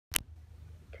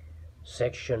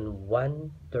Section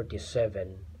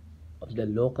 137 of the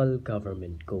Local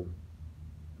Government Code,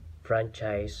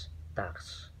 Franchise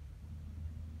Tax.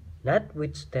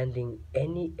 Notwithstanding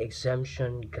any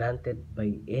exemption granted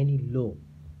by any law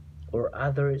or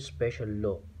other special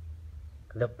law,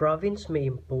 the province may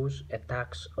impose a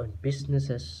tax on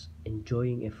businesses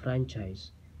enjoying a franchise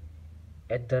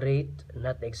at the rate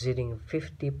not exceeding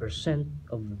 50%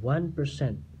 of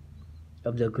 1%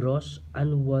 of the gross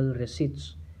annual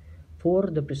receipts for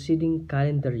the preceding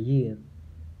calendar year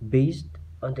based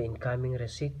on the incoming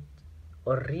receipt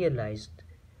or realized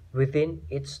within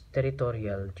its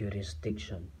territorial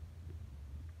jurisdiction.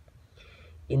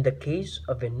 In the case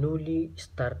of a newly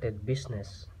started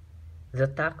business, the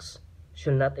tax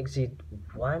shall not exceed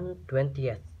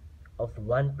 1/20th of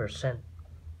 1%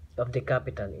 of the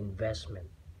capital investment.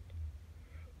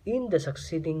 In the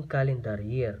succeeding calendar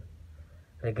year,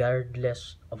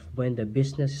 regardless of when the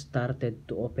business started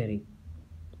to operate,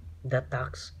 the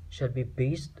tax shall be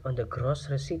based on the gross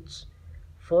receipts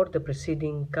for the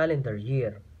preceding calendar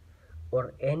year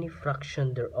or any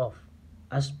fraction thereof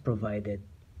as provided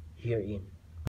herein.